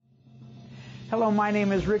Hello, my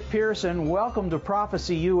name is Rick Pearson. Welcome to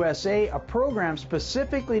Prophecy USA, a program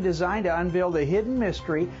specifically designed to unveil the hidden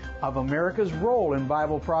mystery of America's role in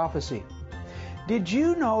Bible prophecy. Did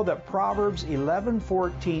you know that Proverbs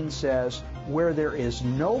 11:14 says, "Where there is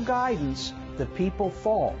no guidance, the people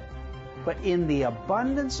fall. But in the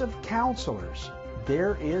abundance of counselors,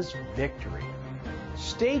 there is victory."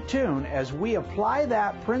 Stay tuned as we apply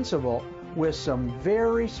that principle with some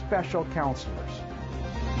very special counselors.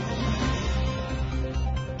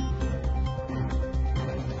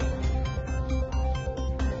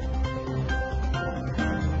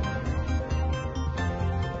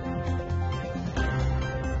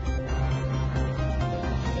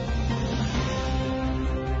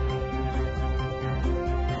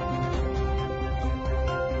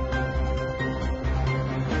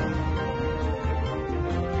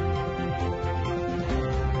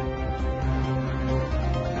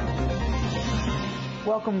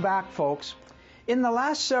 Welcome back, folks. In the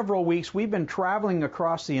last several weeks, we've been traveling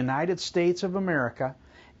across the United States of America,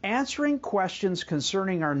 answering questions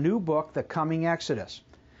concerning our new book, The Coming Exodus.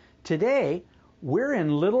 Today, we're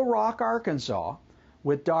in Little Rock, Arkansas,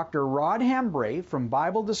 with Dr. Rod Hembree from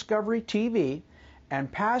Bible Discovery TV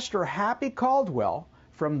and Pastor Happy Caldwell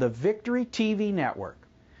from the Victory TV Network.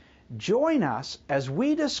 Join us as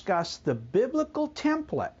we discuss the biblical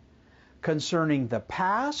template concerning the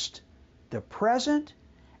past, the present,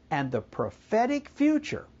 and the prophetic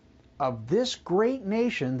future of this great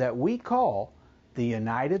nation that we call the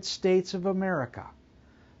United States of America.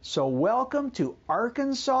 So welcome to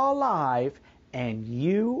Arkansas Live, and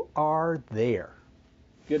you are there.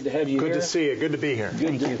 Good to have you here. Good to see you. Good to be here.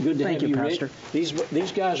 Good to have you, Pastor. Rick.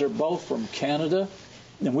 These guys are both from Canada,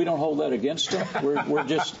 and we don't hold that against them. We're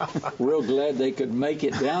just real glad they could make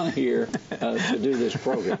it down here to do this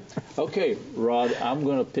program. Okay, Rod, I'm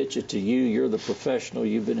going to pitch it to you. You're the professional.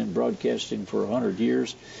 You've been in broadcasting for 100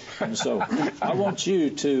 years, and so I want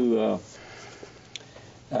you to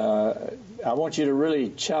really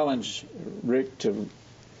challenge Rick to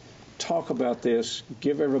talk about this.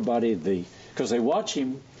 Give everybody because they watch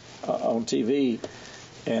him on TV,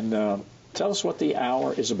 and tell us what the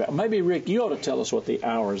hour is about. Maybe, Rick, you ought to tell us what the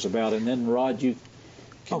hour is about, and then, Rod, you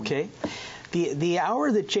can... Okay. The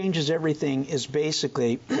hour that changes everything is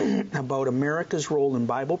basically about America's role in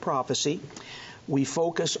Bible prophecy. We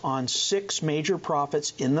focus on 6 major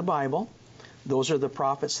prophets in the Bible. Those are the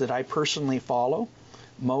prophets that I personally follow: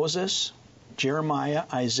 Moses, Jeremiah,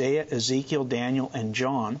 Isaiah, Ezekiel, Daniel, and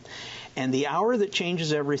John. And the hour that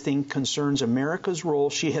changes everything concerns America's role.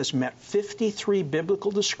 She has met 53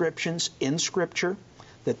 biblical descriptions in Scripture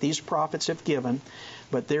that these prophets have given,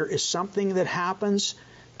 but there is something that happens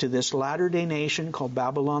to this latter-day nation called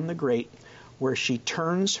Babylon the Great, where she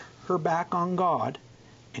turns her back on God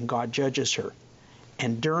and God judges her.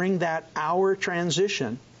 And during that hour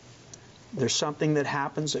transition, there's something that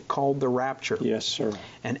happens that's called the rapture. Yes, sir.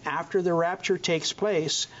 And after the rapture takes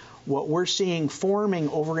place, what we're seeing forming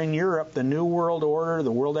over in Europe, the New World Order,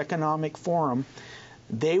 the World Economic Forum,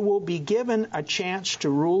 they will be given a chance to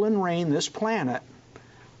rule and reign this planet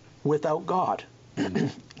without God.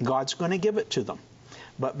 God's going to give it to them.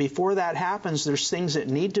 But before that happens, there's things that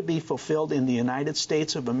need to be fulfilled in the United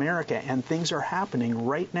States of America, and things are happening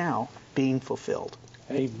right now being fulfilled.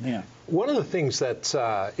 Amen. One of the things that's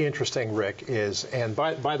interesting, Rick, is, and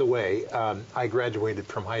by the way, I graduated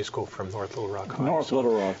from high school from North Little Rock High. North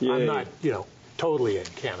Little Rock, yeah. I'm not, totally in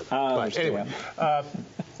Canada. But anyway,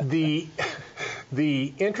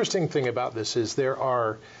 the interesting thing about this is there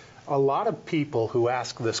are a lot of people who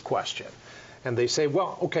ask this question, and they say,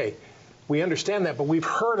 well, okay, we understand that, but we've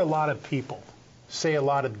heard a lot of people say a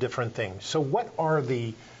lot of different things. So what are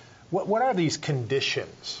these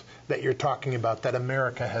conditions that you're talking about that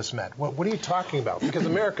America has met? What are you talking about? Because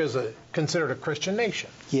America is considered a Christian nation.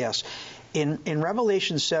 Yes. In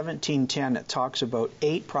Revelation 17:10, it talks about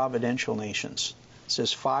 8 providential nations. It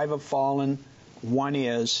says 5 have fallen, 1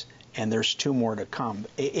 is, and there's 2 more to come.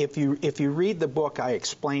 If you read the book, I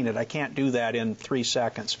explain it. I can't do that in 3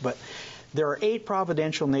 seconds. But there are 8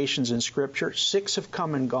 providential nations in Scripture. 6 have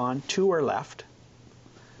come and gone. 2 are left.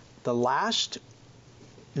 The last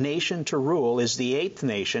nation to rule is the 8th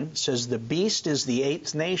nation. It says the beast is the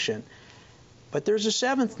 8th nation. But there's a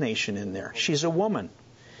 7th nation in there. She's a woman.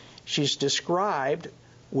 She's described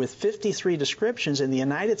with 53 descriptions, and the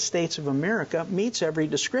United States of America meets every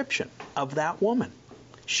description of that woman.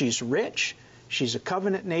 She's rich. She's a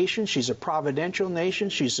covenant nation. She's a providential nation.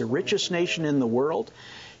 She's the richest nation in the world.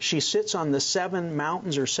 She sits on the 7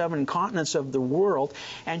 mountains or 7 continents of the world,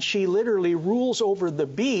 and she literally rules over the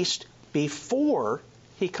beast before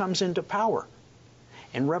he comes into power.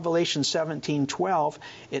 In Revelation 17:12,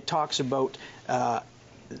 it talks about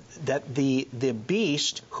that the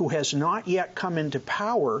beast who has not yet come into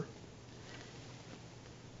power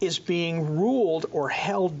is being ruled or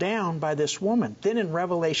held down by this woman. Then in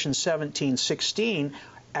Revelation 17:16,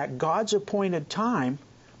 at God's appointed time,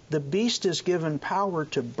 the beast is given power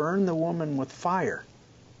to burn the woman with fire,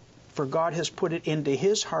 for God has put it into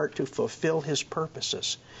his heart to fulfill his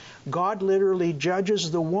purposes. God literally judges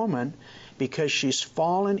the woman because she's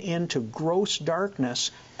fallen into gross darkness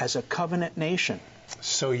as a covenant nation.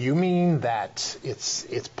 So you mean that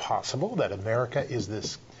it's possible that America is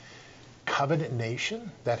this covenant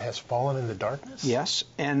nation that has fallen into darkness? Yes,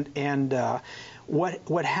 and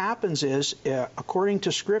what happens is, according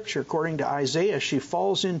to Scripture, according to Isaiah, she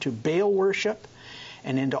falls into Baal worship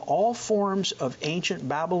and into all forms of ancient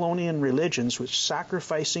Babylonian religions, with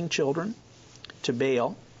sacrificing children to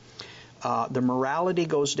Baal. The morality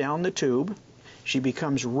goes down the tube. She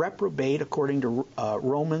becomes reprobate, according to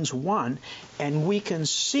Romans 1. And we can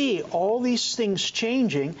see all these things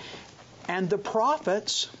changing, and the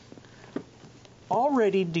prophets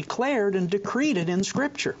already declared and decreed it in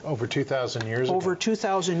Scripture. Over 2,000 years ago. Over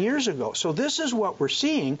 2,000 years ago. So this is what we're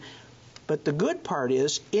seeing. But the good part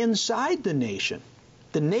is, inside the nation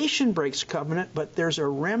breaks covenant, but there's a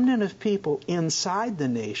remnant of people inside the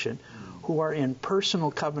nation who are in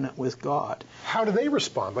personal covenant with God. How do they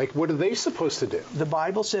respond? Like, what are they supposed to do? The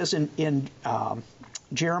Bible says in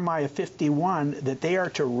Jeremiah 51 that they are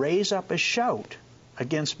to raise up a shout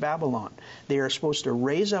against Babylon. They are supposed to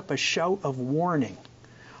raise up a shout of warning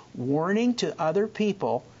to other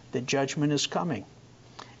people that judgment is coming.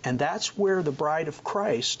 And that's where the bride of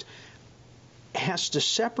Christ has to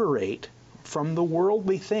separate from the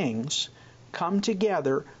worldly things, come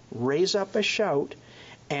together, raise up a shout.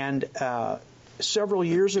 And several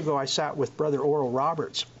years ago, I sat with Brother Oral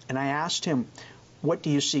Roberts, and I asked him, what do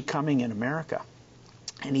you see coming in America?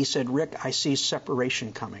 And he said, Rick, I see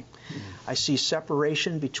separation coming. I see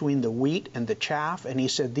separation between the wheat and the chaff. And he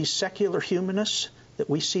said, these secular humanists that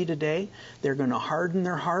we see today, they're going to harden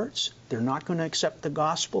their hearts. They're not going to accept the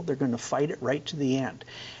gospel. They're going to fight it right to the end.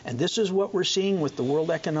 And this is what we're seeing with the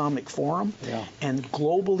World Economic Forum. Yeah. And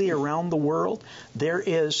globally around the world, there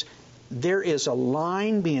is a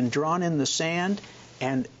line being drawn in the sand.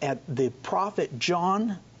 And at the prophet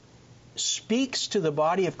John speaks to the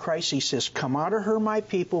body of Christ. He says, come out of her, my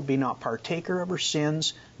people, be not partaker of her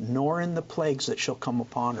sins, nor in the plagues that shall come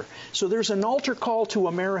upon her. So there's an altar call to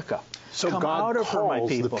America. So come God out of her, my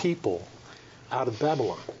calls people. the people out of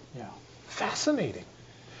Babylon. Yeah. Fascinating.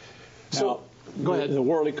 So, go ahead. The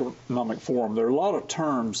World Economic Forum, there are a lot of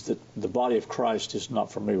terms that the body of Christ is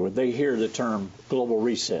not familiar with. They hear the term global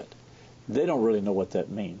reset. They don't really know what that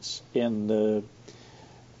means. In the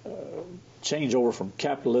changeover from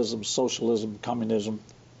capitalism, socialism, communism,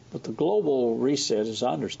 but the global reset, as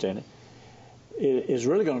I understand it, is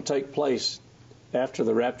really going to take place after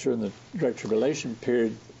the rapture and the Great Tribulation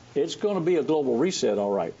period. It's going to be a global reset,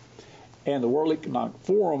 all right. And the World Economic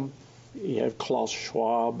Forum, you have Klaus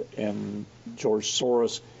Schwab and George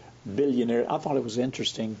Soros, billionaire. I thought it was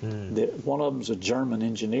interesting that one of them's a German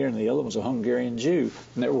engineer and the other one's a Hungarian Jew,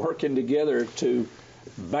 and they're working together to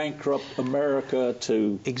bankrupt America.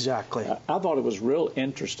 Exactly. I thought it was real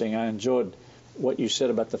interesting. I enjoyed what you said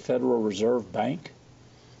about the Federal Reserve Bank.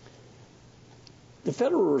 The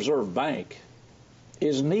Federal Reserve Bank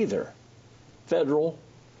is neither federal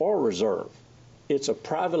or reserve. It's a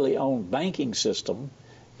privately owned banking system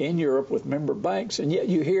in Europe with member banks, and yet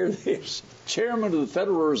you hear this chairman of the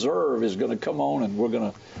Federal Reserve is going to come on and we're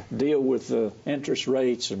going to deal with the interest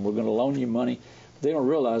rates and we're going to loan you money. They don't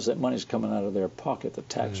realize that money's coming out of their pocket, the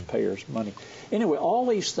taxpayers' money. Anyway, all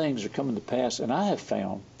these things are coming to pass, and I have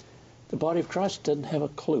found the body of Christ doesn't have a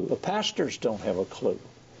clue. The pastors don't have a clue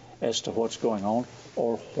as to what's going on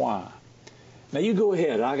or why. Now, you go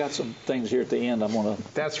ahead. I got some things here at the end I'm going to...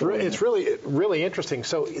 It's really interesting.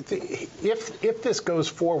 So if this goes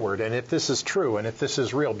forward, and if this is true, and if this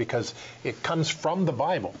is real, because it comes from the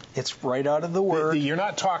Bible. It's right out of the Word. You're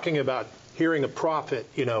not talking about hearing a prophet,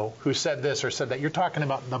 who said this or said that. You're talking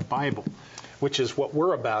about the Bible, which is what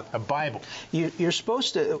we're about, the Bible. You're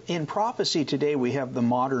supposed to... In prophecy today, we have the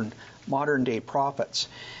modern-day prophets.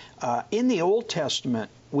 In the Old Testament,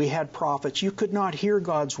 we had prophets. You could not hear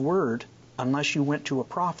God's Word unless you went to a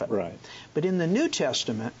prophet. Right. But in the New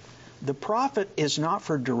Testament, the prophet is not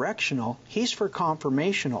for directional, he's for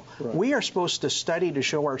confirmational. Right. We are supposed to study to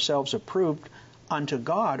show ourselves approved unto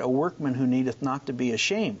God, a workman who needeth not to be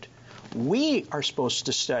ashamed. We are supposed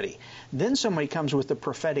to study. Then somebody comes with the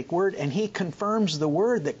prophetic word, and he confirms the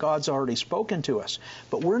word that God's already spoken to us.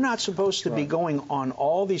 But we're not supposed to be going on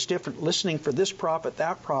all these different, listening for this prophet,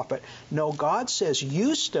 that prophet. No, God says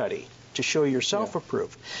you study to show yourself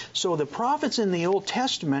approved. So the prophets in the Old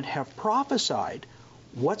Testament have prophesied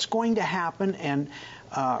what's going to happen. And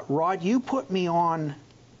Rod, you put me on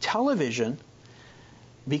television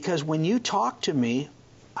because when you talked to me,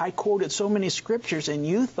 I quoted so many scriptures, and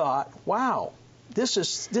you thought, wow, this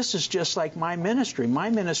is just like my ministry. My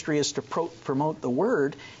ministry is to promote the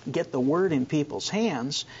Word, get the Word in people's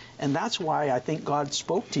hands, and that's why I think God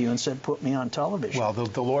spoke to you and said, put me on television. Well,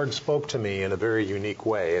 the Lord spoke to me in a very unique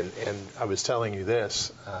way, and I was telling you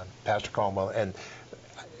this, Pastor Caldwell, and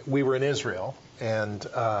we were in Israel, and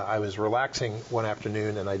I was relaxing one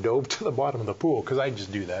afternoon, and I dove to the bottom of the pool, because I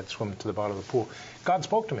just do that, swim to the bottom of the pool. God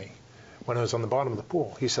spoke to me when I was on the bottom of the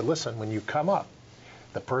pool. He said, listen, when you come up,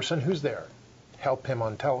 the person who's there, help him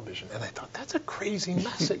on television. And I thought, that's a crazy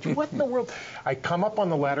message. What in the world? I come up on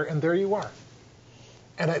the ladder, and there you are.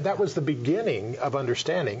 And that was the beginning of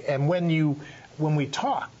understanding. And when we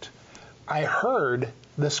talked, I heard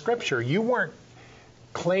the scripture. You weren't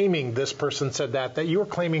claiming this person said that you were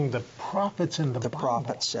claiming the prophets in the Bible. The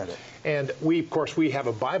prophets said it. And of course, we have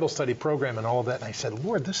a Bible study program and all of that. And I said,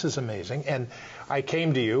 Lord, this is amazing. And I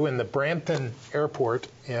came to you in the Brampton airport,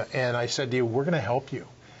 and I said to you, we're going to help you.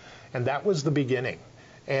 And that was the beginning.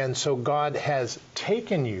 And so God has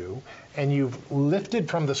taken you, and you've lifted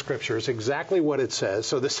from the scriptures exactly what it says.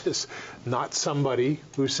 So this is not somebody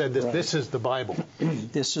who said this. Right. This is the Bible.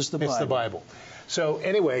 This is the Bible. It's the Bible. So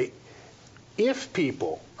anyway, if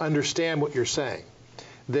people understand what you're saying,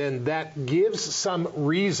 then that gives some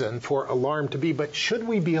reason for alarm to be. But should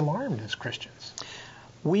we be alarmed as Christians?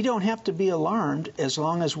 We don't have to be alarmed as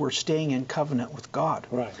long as we're staying in covenant with God.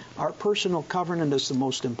 Right. Our personal covenant is the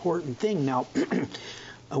most important thing. Now,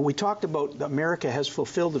 we talked about America has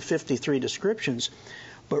fulfilled the 53 descriptions,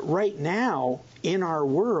 but right now in our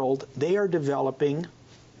world, they are developing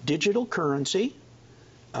digital currency,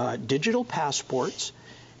 digital passports.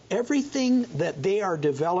 Everything that they are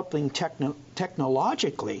developing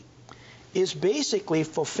technologically is basically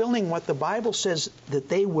fulfilling what the Bible says that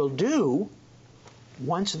they will do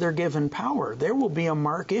once they're given power. There will be a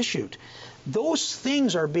mark issued. Those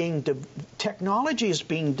things are technology is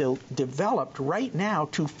being developed right now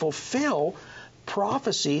to fulfill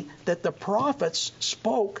prophecy that the prophets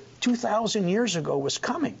spoke 2,000 years ago was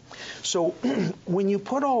coming. So when you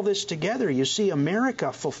put all this together, you see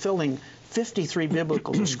America fulfilling 53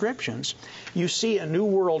 biblical descriptions. You see a new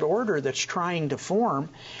world order that's trying to form.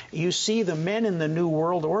 You see the men in the new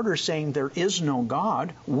world order saying there is no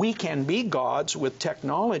God. We can be gods with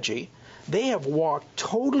technology. They have walked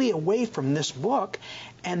totally away from this book,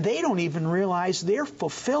 and they don't even realize they're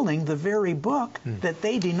fulfilling the very book that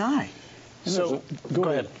they deny. So go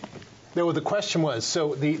ahead. The question was,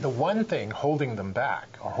 so the one thing holding them back,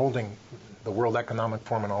 or holding the World Economic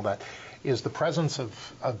Forum and all that, is the presence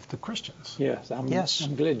of the Christians. Yes, I'm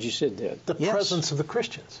glad you said that. The presence of the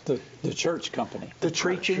Christians. The church company. The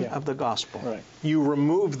preaching of the gospel. Right. You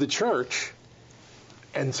remove the church,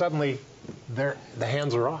 and suddenly the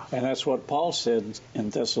hands are off. And that's what Paul said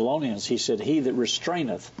in Thessalonians. He said, he that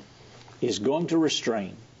restraineth is going to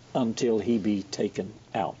restrain until he be taken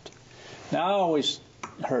out. Now, I always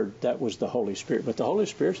heard that was the Holy Spirit, but the Holy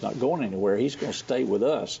Spirit's not going anywhere. He's going to stay with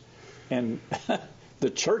us. And the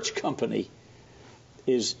church company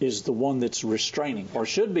is the one that's restraining, or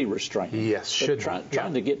should be restraining. Yes, should be.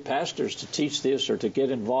 Trying to get pastors to teach this or to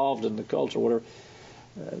get involved in the culture, whatever.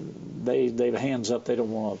 They have hands up. They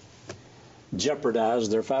don't want to jeopardize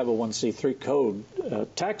their 501c3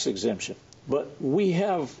 code tax exemption. But we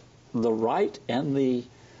have the right and the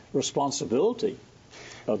responsibility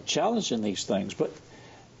of challenging these things. But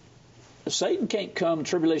Satan can't come,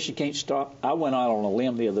 tribulation can't stop. I went out on a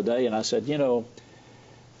limb the other day and I said,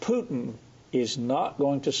 Putin is not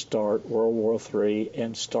going to start World War III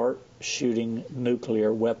and start shooting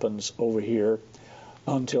nuclear weapons over here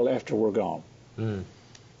until after we're gone. And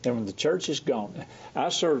when the church is gone, I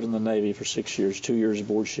served in the Navy for 6 years, 2 years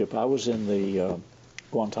aboard ship. I was in the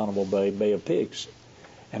Guantanamo Bay of Pigs.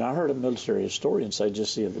 And I heard a military historian say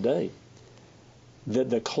just the other day that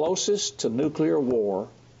the closest to nuclear war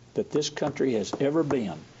that this country has ever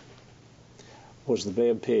been was the Bay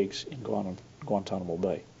of Pigs in Guantanamo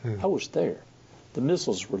Bay. I was there. The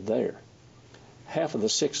missiles were there. Half of the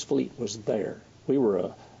Sixth Fleet was there. We were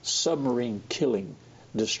a submarine killing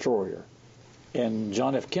destroyer. And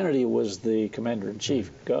John F. Kennedy was the commander-in-chief.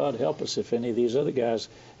 God help us if any of these other guys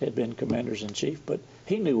had been commanders-in-chief, but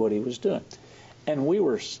he knew what he was doing. And we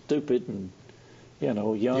were stupid and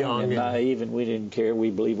young and naive, and we didn't care.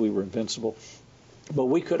 We believed we were invincible. But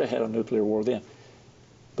we could have had a nuclear war then.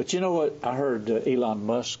 But you know what I heard Elon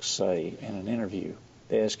Musk say in an interview?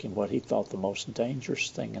 They asked him what he thought the most dangerous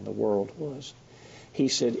thing in the world was. He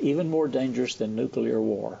said, even more dangerous than nuclear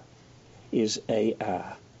war is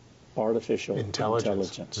AI, artificial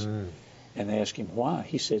intelligence. And they asked him why.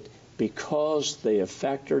 He said, because they have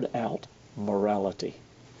factored out morality.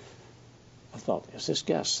 I thought, is this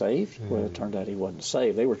guy saved? Well, it turned out he wasn't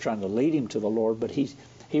saved. They were trying to lead him to the Lord, but he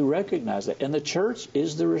recognized that. And the church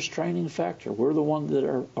is the restraining factor. We're the ones that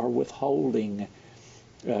are withholding.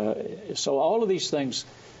 So all of these things,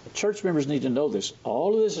 church members need to know this.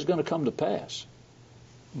 All of this is going to come to pass.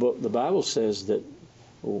 But the Bible says that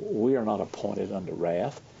we are not appointed unto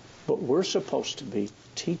wrath, but we're supposed to be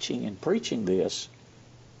teaching and preaching this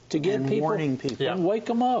to get and people, warning people, and wake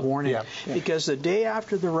them up. Warning, because the day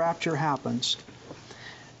after the rapture happens,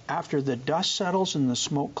 after the dust settles and the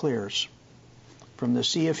smoke clears, from the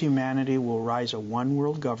sea of humanity will rise a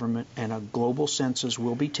one-world government, and a global census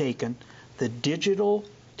will be taken. The digital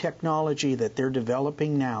technology that they're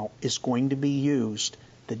developing now is going to be used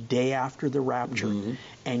the day after the rapture.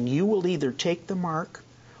 And you will either take the mark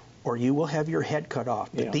or you will have your head cut off.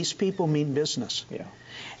 But these people mean business.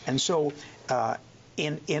 And so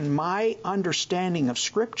in my understanding of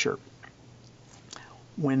Scripture,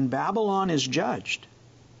 when Babylon is judged,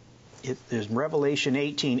 there's Revelation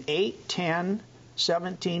 18, 8, 10,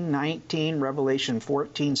 17, 19, Revelation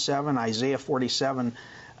 14, 7, Isaiah 47,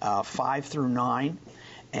 5 through 9,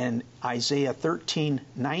 and Isaiah 13,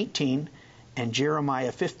 19, and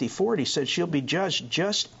Jeremiah 50, 40 said she'll be judged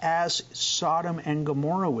just as Sodom and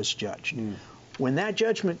Gomorrah was judged. When that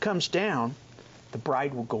judgment comes down, the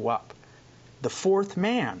bride will go up. The fourth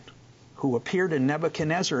man who appeared in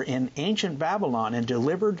Nebuchadnezzar in ancient Babylon and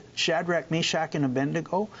delivered Shadrach, Meshach, and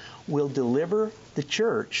Abednego will deliver the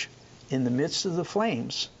church in the midst of the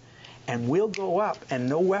flames, and we'll go up, and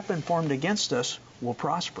no weapon formed against us will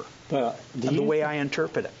prosper. The way I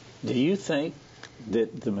interpret it. Do you think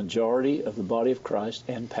that the majority of the body of Christ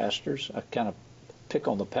and pastors, I kind of pick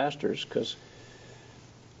on the pastors because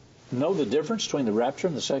know the difference between the rapture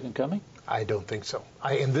and the second coming? I don't think so.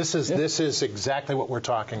 And this is exactly what we're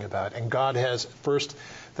talking about. And God has, 1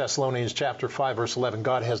 Thessalonians chapter 5, verse 11,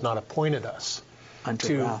 God has not appointed us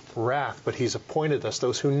to wrath, but He's appointed us,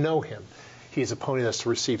 those who know Him, He's appointed us to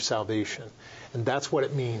receive salvation. And that's what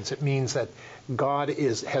it means. It means that God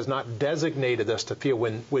has not designated us to feel.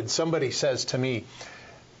 When somebody says to me,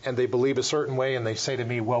 and they believe a certain way, and they say to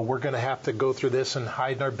me, well, we're going to have to go through this and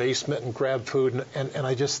hide in our basement and grab food, and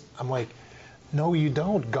I'm like, no, you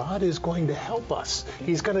don't. God is going to help us.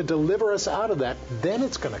 He's going to deliver us out of that. Then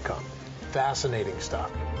it's going to come. Fascinating stuff.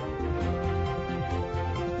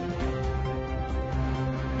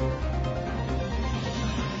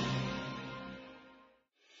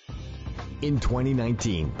 In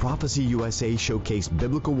 2019, Prophecy USA showcased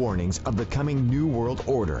biblical warnings of the coming New World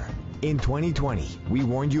Order. In 2020, we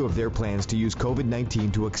warned you of their plans to use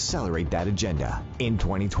COVID-19 to accelerate that agenda. In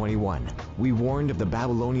 2021, we warned of the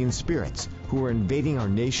Babylonian spirits who are invading our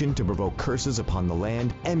nation to provoke curses upon the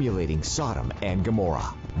land, emulating Sodom and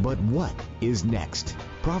Gomorrah. But what is next?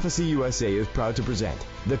 Prophecy USA is proud to present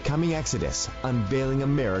The Coming Exodus, Unveiling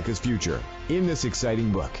America's Future. In this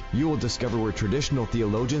exciting book, you will discover where traditional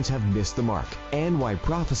theologians have missed the mark and why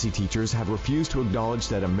prophecy teachers have refused to acknowledge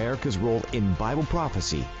that America's role in Bible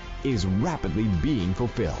prophecy is rapidly being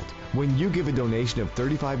fulfilled. When you give a donation of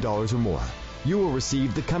 $35 or more, you will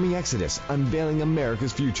receive The Coming Exodus, Unveiling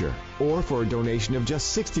America's Future. Or for a donation of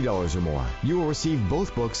just $60 or more, you will receive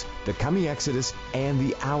both books, The Coming Exodus and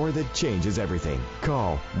The Hour That Changes Everything.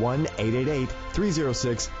 Call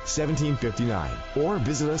 1-888-306-1759 or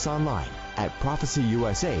visit us online at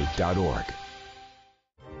ProphecyUSA.org.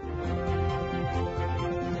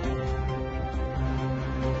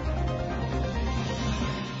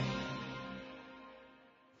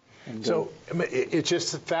 So it's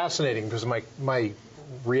just fascinating because my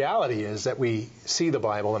reality is that we see the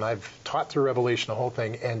Bible, and I've taught through Revelation the whole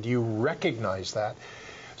thing, and you recognize that.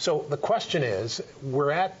 So the question is, we're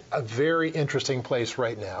at a very interesting place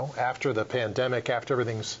right now after the pandemic, after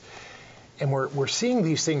everything's, and we're seeing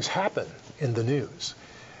these things happen in the news.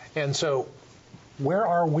 And so where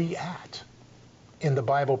are we at in the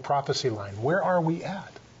Bible prophecy line? Where are we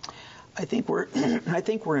at? I think we're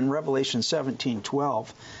in Revelation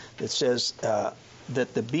 17:12 that says that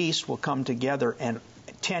the beast will come together and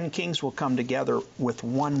 10 kings will come together with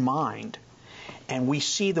one mind. And we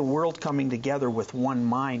see the world coming together with one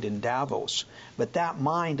mind in Davos. But that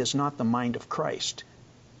mind is not the mind of Christ.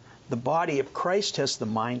 The body of Christ has the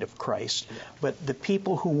mind of Christ. But the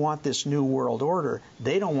people who want this new world order,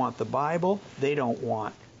 they don't want the Bible. They don't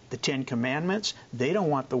want the Ten Commandments. They don't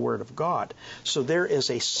want the Word of God. So there is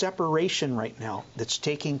a separation right now that's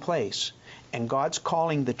taking place. And God's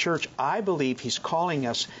calling the church. I believe He's calling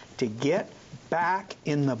us to get back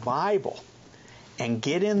in the Bible and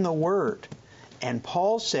get in the Word. And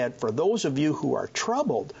Paul said, for those of you who are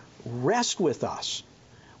troubled, rest with us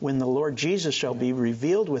when the Lord Jesus shall be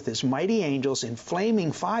revealed with His mighty angels in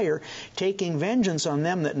flaming fire, taking vengeance on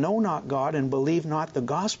them that know not God and believe not the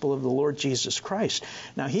gospel of the Lord Jesus Christ.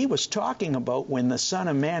 Now, he was talking about when the Son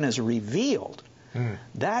of Man is revealed.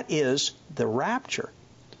 That is the rapture.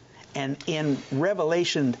 And in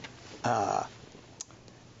Revelation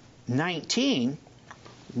 19,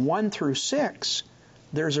 1 through 6,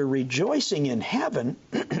 there's a rejoicing in heaven.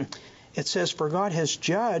 It says, for God has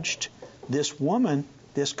judged this woman,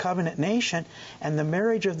 this covenant nation, and the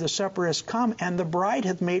marriage of the supper has come, and the bride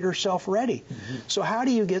hath made herself ready. So how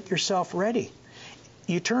do you get yourself ready?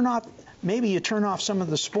 You turn off, maybe you turn off some of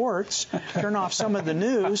the sports, turn off some of the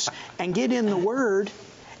news, and get in the Word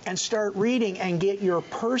and start reading and get your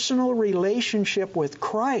personal relationship with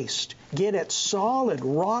Christ. Get it solid,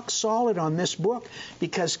 rock solid on this book,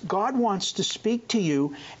 because God wants to speak to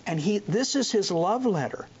you, and this is His love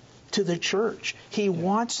letter to the church. He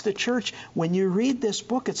wants the church. When you read this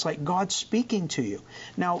book, it's like God speaking to you.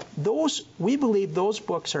 Now, we believe those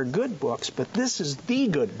books are good books, but this is the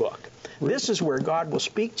good book. This is where God will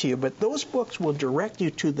speak to you, but those books will direct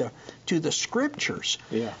you to the Scriptures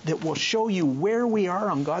that will show you where we are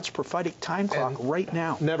on God's prophetic time clock right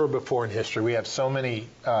now. Never before in history. We have so many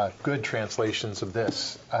good translations of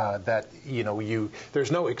this that,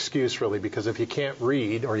 there's no excuse really, because if you can't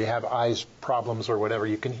read or you have eyes problems or whatever,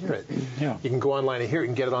 you can hear it. You can go online and hear it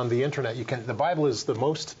and get it on the internet. The Bible is the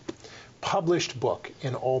most published book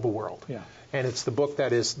in all the world. And it's the book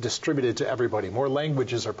that is distributed to everybody. More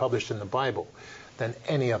languages are published in the Bible than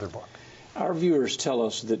any other book. Our viewers tell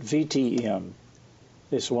us that VTN,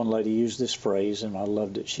 this one lady used this phrase, and I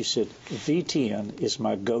loved it. She said, VTN is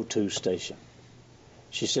my go-to station.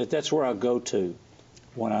 She said, that's where I go to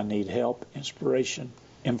when I need help, inspiration,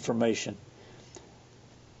 information.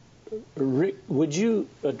 Rick, would you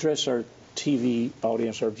address our TV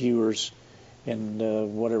audience, our viewers, and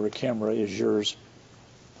whatever camera is yours,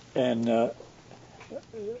 and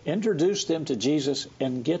introduce them to Jesus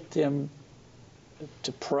and get them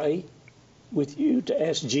to pray with you, to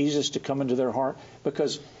ask Jesus to come into their heart?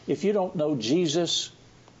 Because if you don't know Jesus,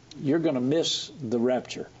 you're going to miss the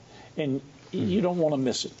rapture. And you don't want to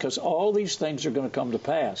miss it, because all these things are going to come to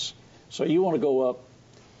pass. So you want to go up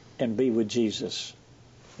and be with Jesus.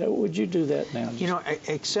 Would you do that now?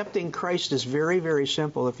 Accepting Christ is very, very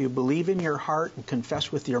simple. If you believe in your heart and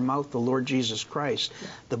confess with your mouth the Lord Jesus Christ,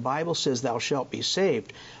 the Bible says thou shalt be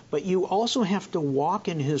saved. But you also have to walk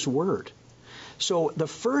in His Word. So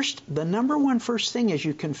the number one first thing is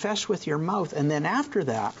you confess with your mouth, and then after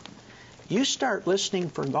that, you start listening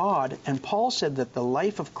for God. And Paul said that the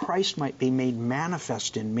life of Christ might be made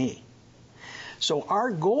manifest in me. So our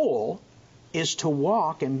goal is to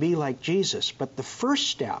walk and be like Jesus. But the first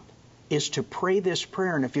step is to pray this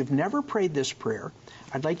prayer. And if you've never prayed this prayer,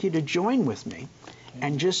 I'd like you to join with me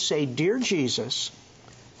and just say, Dear Jesus,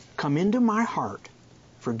 come into my heart,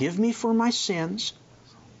 forgive me for my sins,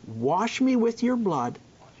 wash me with your blood,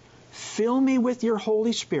 fill me with your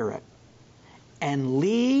Holy Spirit, and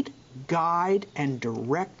lead, guide, and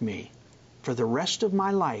direct me for the rest of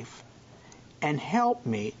my life, and help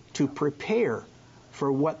me to prepare for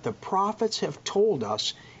what the prophets have told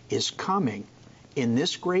us is coming in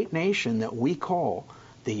this great nation that we call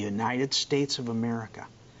the United States of America.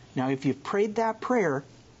 Now, if you've prayed that prayer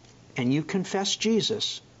and you confess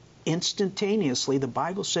Jesus, instantaneously, the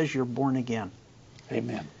Bible says you're born again.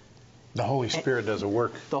 Amen. The Holy Spirit does a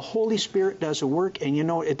work. The Holy Spirit does a work, and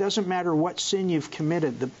it doesn't matter what sin you've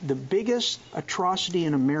committed. The biggest atrocity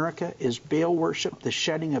in America is Baal worship, the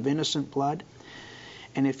shedding of innocent blood.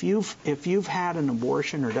 And if you've had an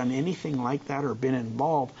abortion or done anything like that or been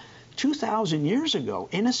involved, 2,000 years ago,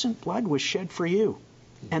 innocent blood was shed for you.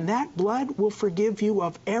 And that blood will forgive you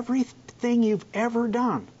of everything you've ever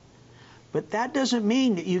done. But that doesn't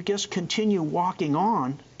mean that you just continue walking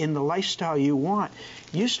on in the lifestyle you want.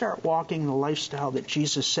 You start walking the lifestyle that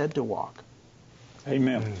Jesus said to walk.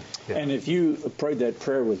 Amen. Yeah. And if you prayed that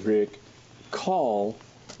prayer with Rick, call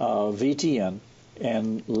VTN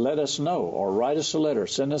and let us know, or write us a letter,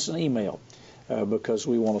 send us an email, because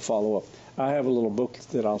we want to follow up. I have a little book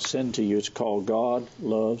that I'll send to you. It's called God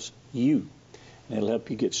Loves You, and it'll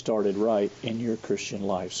help you get started right in your Christian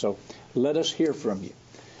life. So let us hear from you.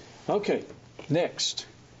 Okay, next,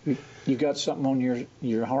 You got something on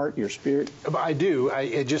your heart, your spirit? I do.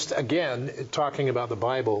 I just, again, talking about the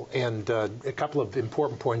Bible, and a couple of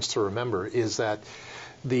important points to remember is that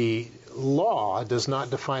the law does not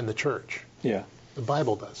define the church. Yeah. The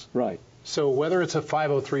Bible does. Right. So whether it's a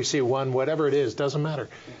 503c1, whatever it is, doesn't matter.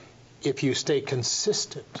 If you stay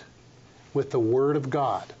consistent with the Word of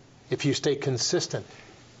God, if you stay consistent,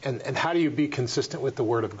 and how do you be consistent with the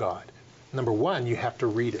Word of God? Number one, you have to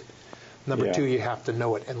read it. Number two, you have to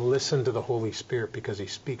know it and listen to the Holy Spirit because He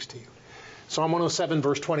speaks to you. Psalm 107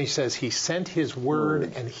 verse 20 says, He sent His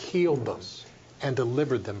word and healed them and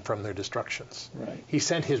delivered them from their destructions. Right. He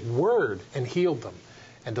sent His word and healed them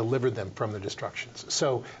and delivered them from their destructions.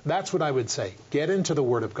 So that's what I would say. Get into the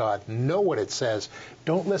Word of God. Know what it says.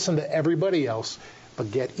 Don't listen to everybody else,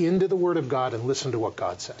 but get into the Word of God and listen to what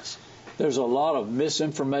God says. There's a lot of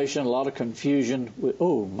misinformation, a lot of confusion.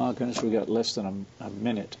 Oh, my goodness, we got less than a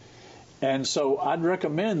minute. And so I'd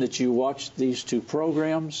recommend that you watch these two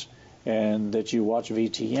programs and that you watch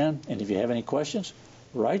VTN. And if you have any questions,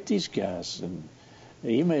 write these guys and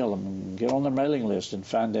email them and get on their mailing list and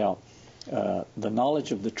find out. The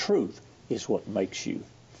knowledge of the truth is what makes you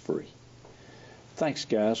free. Thanks,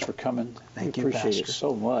 guys, for coming. Thank you, we appreciate Pastor. it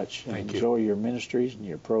so much. Thank you. Enjoy your ministries and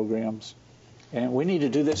your programs. And we need to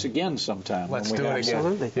do this again sometime. Let's when do we it have again.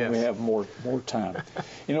 Absolutely. When we have more time.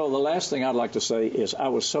 You know, the last thing I'd like to say is I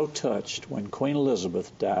was so touched when Queen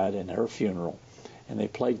Elizabeth died in her funeral, and they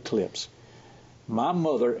played clips. My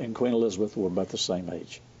mother and Queen Elizabeth were about the same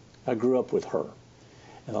age. I grew up with her.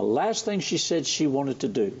 And the last thing she said she wanted to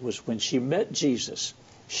do was when she met Jesus,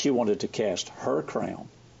 she wanted to cast her crown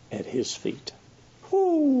at His feet.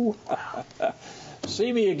 Whoo!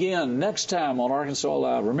 See me again next time on Arkansas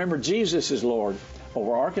Live. Remember, Jesus is Lord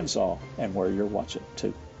over Arkansas and where you're watching,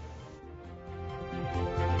 too.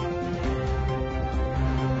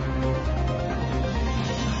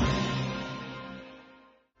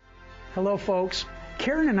 Hello, folks.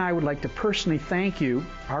 Karen and I would like to personally thank you,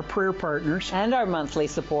 our prayer partners, and our monthly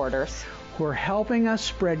supporters, who are helping us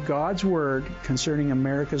spread God's Word concerning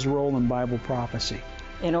America's role in Bible prophecy.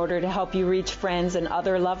 In order to help you reach friends and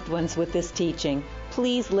other loved ones with this teaching,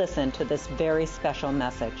 please listen to this very special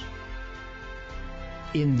message.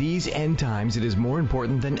 In these end times, it is more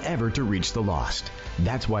important than ever to reach the lost.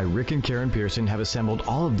 That's why Rick and Karen Pearson have assembled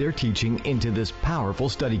all of their teaching into this powerful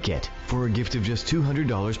study kit. For a gift of just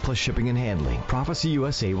 $200 plus shipping and handling, Prophecy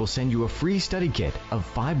USA will send you a free study kit of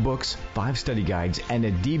 5 books, 5 study guides, and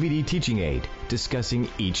a DVD teaching aid discussing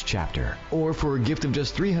each chapter. Or for a gift of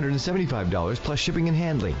just $375 plus shipping and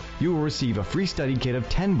handling, you will receive a free study kit of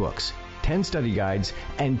 10 books, 10 study guides,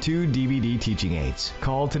 and 2 DVD teaching aids.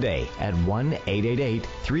 Call today at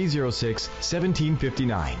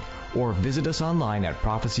 1-888-306-1759 or visit us online at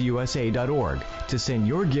ProphecyUSA.org to send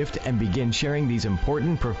your gift and begin sharing these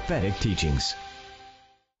important prophetic teachings.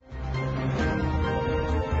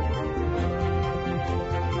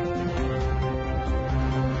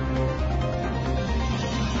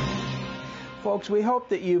 Folks, we hope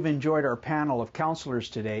that you've enjoyed our panel of counselors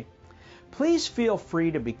today. Please feel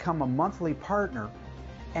free to become a monthly partner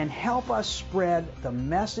and help us spread the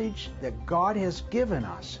message that God has given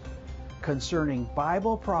us concerning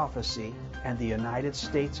Bible prophecy and the United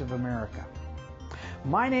States of America.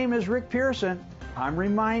 My name is Rick Pearson. I'm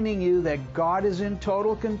reminding you that God is in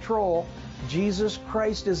total control. Jesus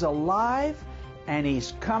Christ is alive, and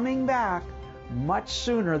He's coming back much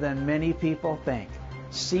sooner than many people think.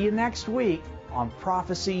 See you next week on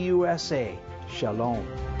Prophecy USA. Shalom.